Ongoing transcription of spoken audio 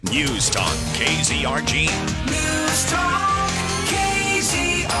News Talk KZRG. News Talk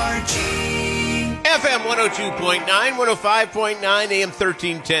KZRG. FM 102.9, 105.9, AM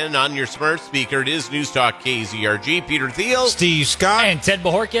 1310 on your smart speaker. It is News Talk KZRG. Peter Thiel. Steve Scott. And Ted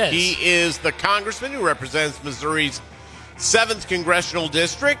Bojorquez. He is the congressman who represents Missouri's 7th Congressional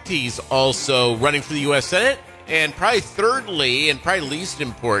District. He's also running for the U.S. Senate. And probably thirdly, and probably least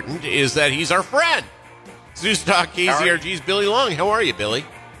important, is that he's our friend. It's News Talk KZRG's Billy Long. How are you, Billy?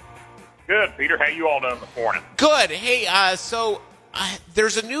 Good, Peter. How you all doing this morning? Good. Hey,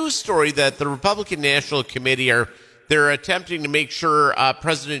 there's a news story that the Republican National Committee they're attempting to make sure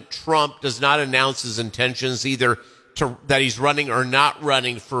President Trump does not announce his intentions either that he's running or not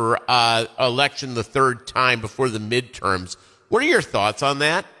running for election the third time before the midterms. What are your thoughts on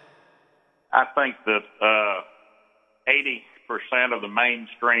that? I think that 80% of the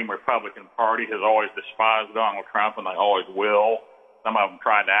mainstream Republican Party has always despised Donald Trump, and they always will. Some of them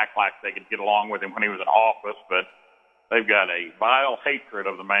tried to act like they could get along with him when he was in office, but they've got a vile hatred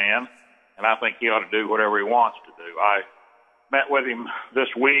of the man, and I think he ought to do whatever he wants to do. I met with him this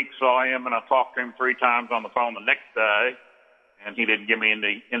week, saw him, and I talked to him 3 times on the phone the next day, and he didn't give me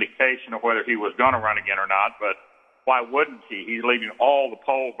any indication of whether he was going to run again or not, but why wouldn't he? He's leading all the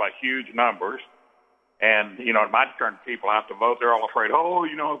polls by huge numbers, and, it might turn people out to vote. They're all afraid,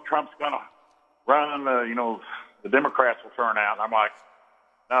 Trump's going to run, the Democrats will turn out. And I'm like,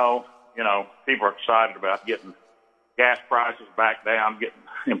 no, people are excited about getting gas prices back down, getting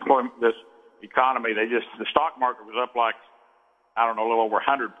employment, this economy. The stock market was up like, a little over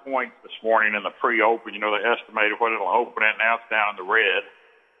 100 points this morning in the pre-open. They estimated what it'll open at. Now it's down in the red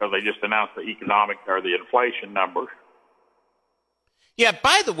because they just announced the the inflation numbers. Yeah,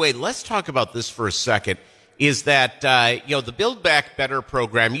 by the way, let's talk about this for a second. Is that, the Build Back Better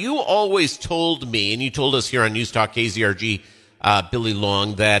program, you always told me, and you told us here on News Talk KZRG, Billy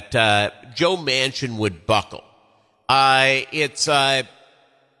Long, that Joe Manchin would buckle. It's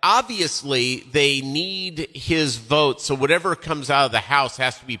obviously they need his vote, so whatever comes out of the House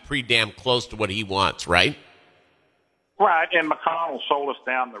has to be pretty damn close to what he wants, right? Right, and McConnell sold us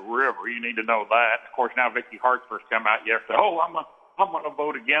down the river. You need to know that. Of course, now Vicky Hartsford's come out yesterday. I'm going to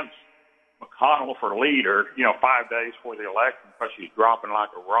vote against McConnell for leader, 5 days before the election because she's dropping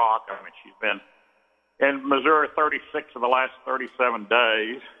like a rock. She's been in Missouri 36 of the last 37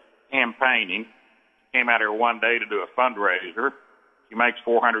 days campaigning. Came out here one day to do a fundraiser. She makes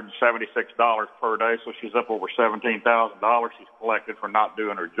 $476 per day, so she's up over $17,000 she's collected for not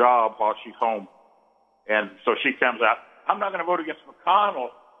doing her job while she's home. And so she comes out, I'm not going to vote against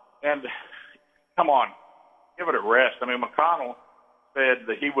McConnell. And come on, give it a rest. McConnell said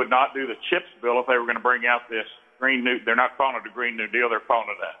that he would not do the CHIPS bill if they were going to bring out this they're not calling it a Green New Deal, they're calling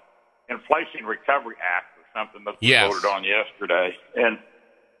it an Inflation Recovery Act or something that was voted on yesterday. And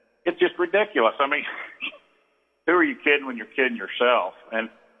it's just ridiculous. Who are you kidding when you're kidding yourself? And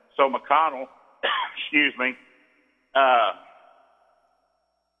so McConnell, says,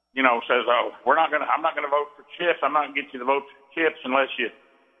 I'm not going to vote for CHIPS. I'm not going to get you to vote for CHIPS unless you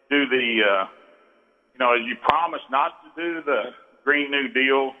do as you promised not to do the Green New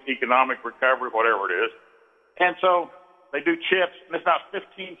Deal, economic recovery, whatever it is. And so they do CHIPS, and it's not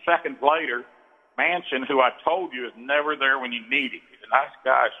 15 seconds later, Manchin, who I told you is never there when you need him. He's a nice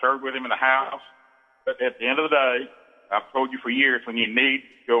guy. I served with him in the House. But at the end of the day, I've told you for years, when you need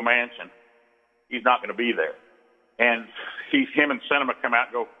Joe Manchin, he's not going to be there. And him and Sinema come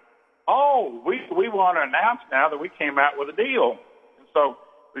out and go, we want to announce now that we came out with a deal. And so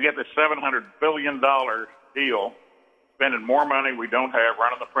we get this $700 billion deal, spending more money we don't have,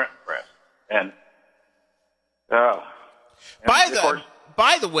 running the printing press. And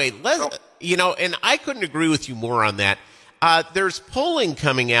by the way, and I couldn't agree with you more on that. There's polling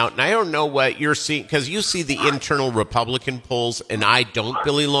coming out, and I don't know what you're seeing, because you see the internal Republican polls, and I don't,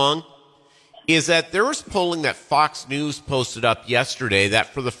 Billy Long, is that there was polling that Fox News posted up yesterday that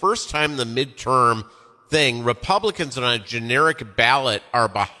for the first time in the midterm thing, Republicans on a generic ballot are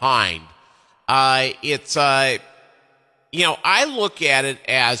behind. I look at it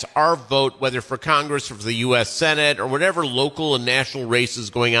as our vote, whether for Congress or for the U.S. Senate or whatever local and national races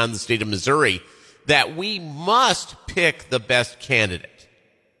going on in the state of Missouri, that we must pick the best candidate.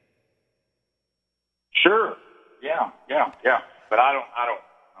 Sure. Yeah. But I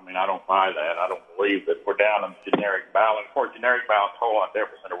don't buy that. I don't believe that we're down on the generic ballot. Of course, generic ballot's a whole lot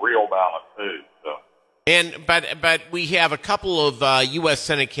different than a real ballot, too. So. But we have a couple of U.S.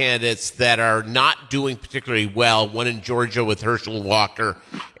 Senate candidates that are not doing particularly well, one in Georgia with Herschel Walker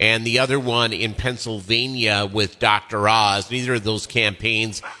and the other one in Pennsylvania with Dr. Oz. Neither of those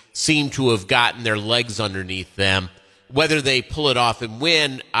campaigns seem to have gotten their legs underneath them. Whether they pull it off and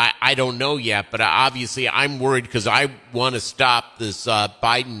win, I don't know yet. But obviously, I'm worried because I want to stop this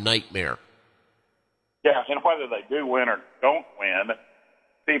Biden nightmare. Yeah, and whether they do win or don't win,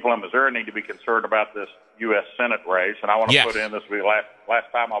 people in Missouri need to be concerned about this U.S. Senate race. And I want to put in, this will be the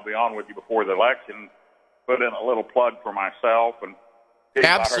last time I'll be on with you before the election, put in a little plug for myself. And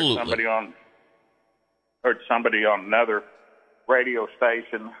Absolutely. I heard somebody on another radio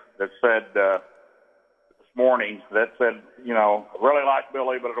station that said this morning that said, you know, I really like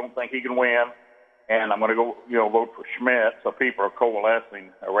Billy, but I don't think he can win. And I'm going to go, you know, vote for Schmidt. So people are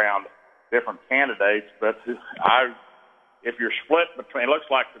coalescing around different candidates. But if you're split between, it looks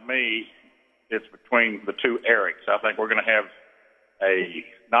like to me, it's between the two Erics. I think we're going to have a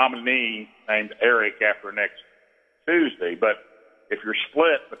nominee named Eric after next Tuesday. But if you're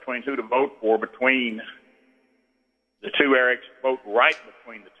split between who to vote for between the two Erics, vote right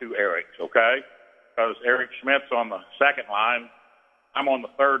between the two Erics, okay? Because Eric Schmidt's on the second line, I'm on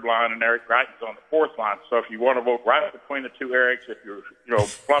the third line, and Eric Greitens on the fourth line. So if you want to vote right between the two Erics, if you're, you know,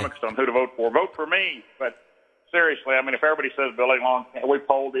 flummoxed on who to vote for me. But seriously, I mean, if everybody says Billy Long, we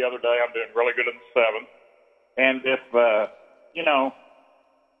polled the other day, I'm doing really good in the seventh. And if, you know,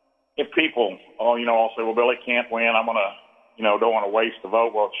 if people, you know, all say, well, Billy can't win, I'm going to, you know, don't want to waste the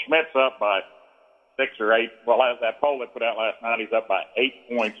vote. Well, Schmidt's up by 6 or 8. Well, that poll they put out last night, he's up by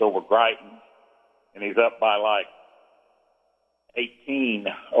 8 points over Greitens, and he's up by like 18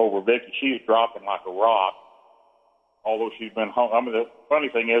 over Vicky. She's dropping like a rock, although she's been home. I mean, the funny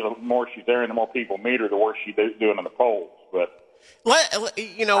thing is, the more she's there and the more people meet her, the worse she's doing in the polls. But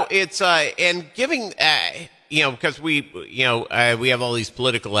you know, it's and giving you know, because we have all these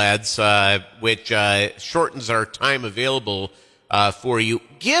political ads, which shortens our time available for you.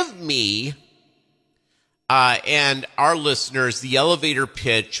 Give me and our listeners the elevator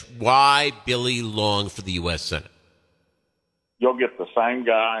pitch. Why Billy Long for the U.S. Senate? You'll get the same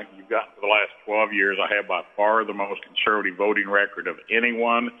guy you've gotten for the last 12 years. I have by far the most conservative voting record of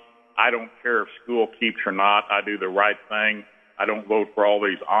anyone. I don't care if school keeps or not. I do the right thing. I don't vote for all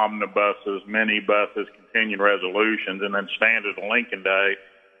these omnibuses, minibuses, continuing resolutions, and then stand at a Lincoln Day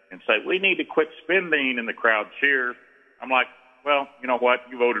and say, we need to quit spending, and the crowd cheers. I'm like, well, you know what?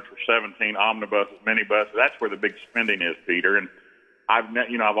 You voted for 17 omnibuses, minibuses. That's where the big spending is, Peter. And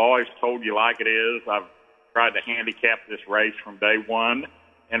I've always told you like it is. I've tried to handicap this race from day one.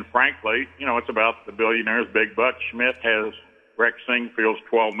 And frankly, you know, it's about the billionaire's big bucks. Schmidt has Rex Singfield's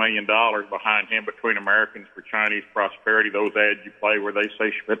 $12 million behind him between Americans for Chinese Prosperity, those ads you play where they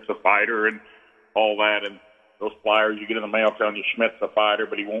say Schmidt's a fighter and all that, and those flyers you get in the mail telling you Schmidt's a fighter,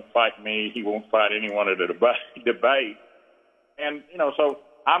 but he won't fight me, he won't fight anyone at a debate. And, you know, so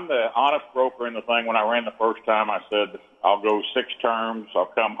I'm the honest broker in the thing. When I ran the first time, I said, I'll go 6 terms,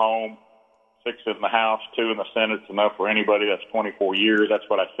 I'll come home, 6 in the House, 2 in the Senate's enough for anybody. That's 24 years. That's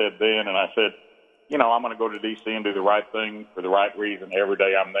what I said then. And I said, you know, I'm going to go to D.C. and do the right thing for the right reason every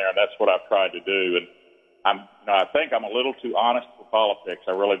day I'm there. And that's what I've tried to do. And I think I'm a little too honest for politics.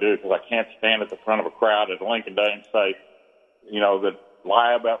 I really do, because I can't stand at the front of a crowd at Lincoln Day and say, you know, that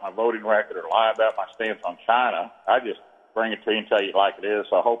lie about my voting record or lie about my stance on China. I just bring it to you and tell you like it is.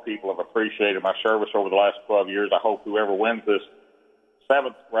 So I hope people have appreciated my service over the last 12 years. I hope whoever wins this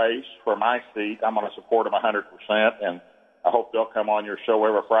 7th race for my seat, I'm going to support them 100%, and I hope they'll come on your show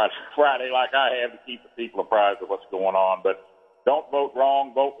every Friday like I have to keep the people apprised of what's going on. But don't vote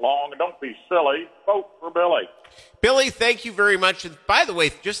wrong, vote long, and don't be silly. Vote for Billy. Billy, thank you very much. And by the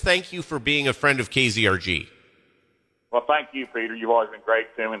way, just thank you for being a friend of KZRG. Well, thank you, Peter. You've always been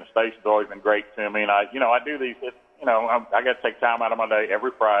great to me, and the station's always been great to me. And I do these. I got to take time out of my day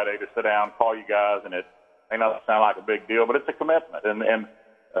every Friday to sit down, call you guys, and it may not sound like a big deal, but it's a commitment. And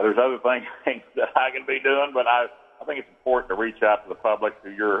there's other things that I can be doing, but I think it's important to reach out to the public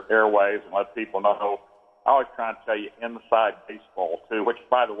through your airwaves and let people know. I always try and tell you inside baseball, too, which,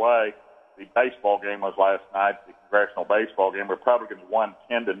 by the way, the baseball game was last night, the congressional baseball game. Republicans won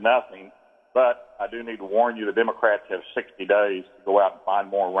 10-0, but I do need to warn you the Democrats have 60 days to go out and find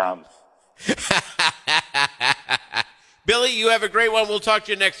more runs. Billy, you have a great one. We'll talk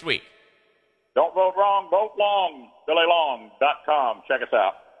to you next week. Don't vote wrong, vote long. BillyLong.com. Check us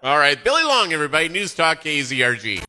out. All right. Billy Long, everybody. News Talk KZRG.